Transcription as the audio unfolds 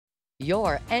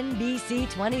Your NBC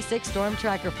 26 Storm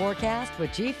Tracker forecast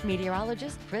with Chief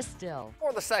Meteorologist Chris Still.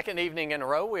 For the second evening in a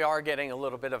row, we are getting a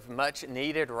little bit of much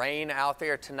needed rain out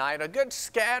there tonight. A good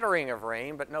scattering of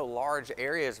rain, but no large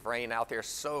areas of rain out there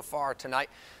so far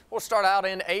tonight. We'll start out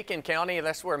in Aiken County.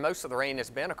 That's where most of the rain has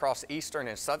been across eastern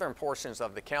and southern portions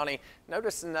of the county.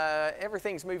 Notice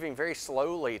everything's moving very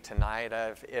slowly tonight,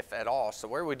 if at all. So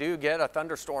where we do get a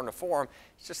thunderstorm to form,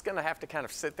 it's just going to have to kind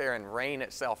of sit there and rain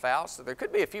itself out. So there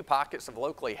could be a few pockets of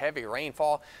locally heavy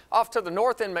rainfall. Off to the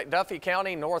north in McDuffie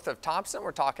County, north of Thompson,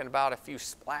 we're talking about a few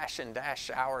splash and dash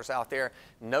showers out there.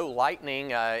 No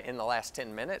lightning in the last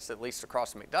 10 minutes, at least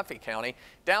across McDuffie County.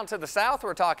 Down to the south,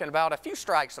 we're talking about a few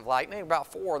strikes of lightning,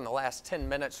 about 4 in the last 10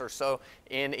 minutes or so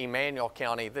in Emmanuel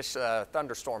County. This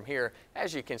thunderstorm here,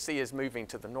 as you can see, is moving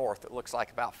to the north. It looks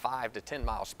like about 5 to 10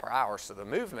 miles per hour. So the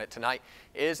movement tonight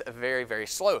is very, very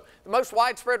slow. The most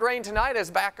widespread rain tonight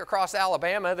is back across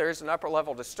Alabama. There's an upper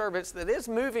level disturbance that is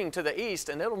moving to the east,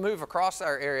 and it'll move across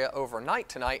our area overnight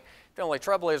tonight. The only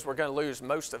trouble is we're going to lose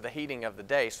most of the heating of the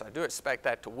day, so I do expect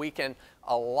that to weaken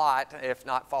a lot, if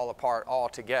not fall apart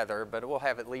altogether, but it will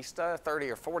have at least a 30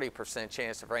 or 40%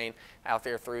 chance of rain out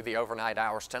there through the overnight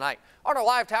hours tonight. On our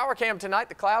live tower cam tonight,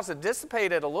 the clouds have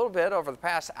dissipated a little bit over the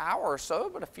past hour or so,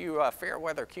 but a few fair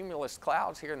weather cumulus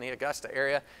clouds here in the Augusta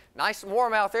area. Nice and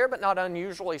warm out there, but not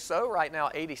unusually so. Right now,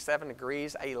 87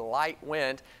 degrees, a light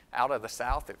wind out of the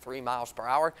south at 3 miles per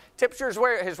hour. Temperatures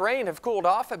where it has rained have cooled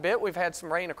off a bit. We've had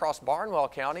some rain across Barnwell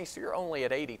County, so you're only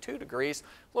at 82 degrees.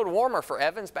 A little warmer for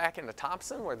Evans back into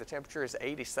Thompson, where the temperature is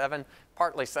 87.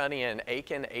 Partly sunny in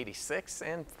Aiken, 86,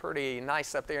 and pretty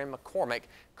nice up there in McCormick.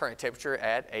 Current temperature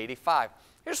at 85.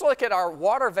 Here's a look at our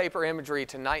water vapor imagery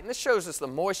tonight, and this shows us the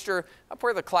moisture up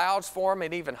where the clouds form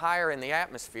and even higher in the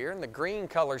atmosphere. And the green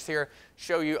colors here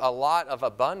show you a lot of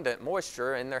abundant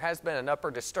moisture, and there has been an upper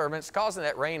disturbance causing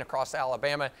that rain across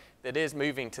Alabama that is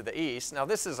moving to the east. Now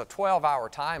this is a 12-hour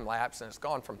time lapse, and it's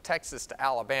gone from Texas to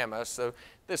Alabama, so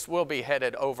this will be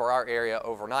headed over our area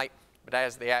overnight. But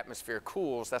as the atmosphere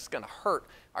cools, that's going to hurt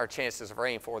our chances of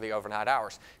rain for the overnight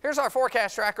hours. Here's our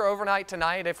forecast tracker overnight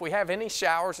tonight. If we have any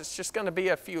showers, it's just going to be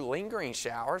a few lingering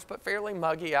showers, but fairly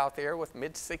muggy out there with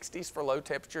mid-60s for low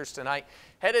temperatures tonight.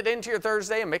 Headed into your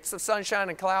Thursday, a mix of sunshine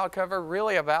and cloud cover,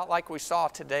 really about like we saw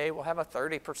today. We'll have a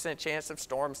 30% chance of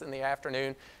storms in the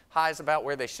afternoon. Highs about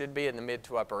where they should be in the mid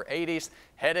to upper 80s.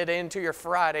 Headed into your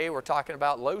Friday, we're talking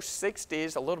about low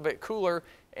 60s, a little bit cooler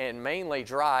and mainly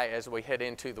dry as we head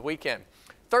into the weekend.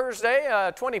 Thursday,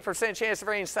 20% chance of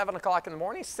rain 7 o'clock in the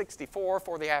morning, 64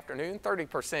 for the afternoon,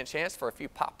 30% chance for a few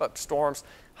pop-up storms.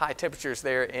 High temperatures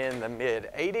there in the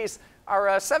mid-80s. Our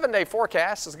 7-day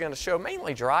forecast is going to show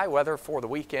mainly dry weather for the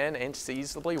weekend and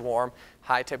seasonably warm.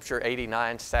 High temperature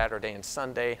 89 Saturday and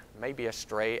Sunday, maybe a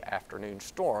stray afternoon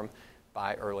storm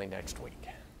by early next week.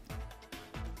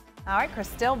 All right, Chris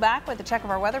Still back with a check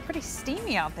of our weather. Pretty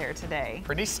steamy out there today.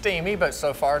 Pretty steamy, but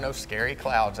so far no scary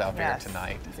clouds out there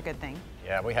tonight. That's a good thing.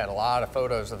 Yeah, we had a lot of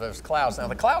photos of those clouds. Now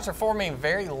the clouds are forming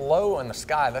very low in the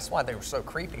sky. That's why they were so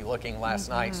creepy looking last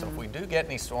night. So if we do get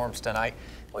any storms tonight,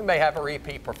 we may have a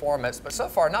repeat performance, but so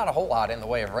far not a whole lot in the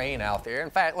way of rain out there. In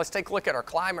fact, let's take a look at our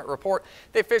climate report.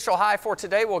 The official high for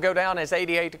today will go down as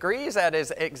 88 degrees. That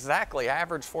is exactly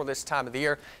average for this time of the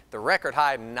year. The record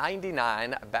high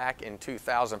 99 back in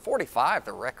 2045,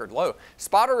 the record low.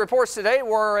 Spotter reports today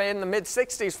were in the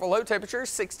mid-60s for low temperatures,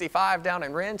 65 down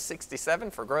in Wren,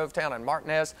 67 for Grovetown and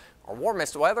Martinez. Our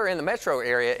warmest weather in the metro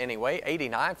area anyway,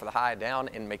 89 for the high down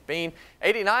in McBean,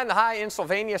 89 the high in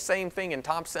Sylvania, same thing in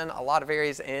Thompson, a lot of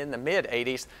areas in the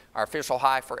mid-80s. Our official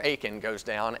high for Aiken goes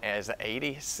down as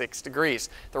 86 degrees.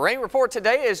 The rain report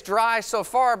today is dry so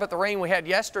far, but the rain we had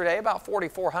yesterday, about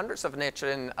 44/100ths of an inch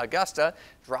in Augusta,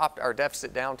 dropped our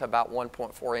deficit down to about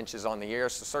 1.4 inches on the year,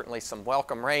 so certainly some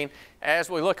welcome rain.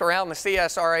 As we look around the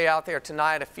CSRA out there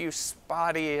tonight, a few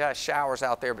spotty showers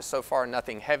out there, but so far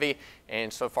nothing heavy,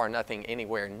 and so far nothing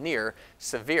anywhere near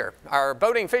severe. Our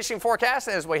boating fishing forecast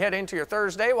as we head into your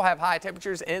Thursday, we'll have high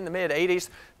temperatures in the mid-80s,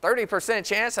 30%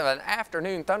 chance of an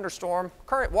afternoon thunderstorm.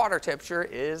 Current water temperature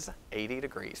is 80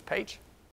 degrees. Paige?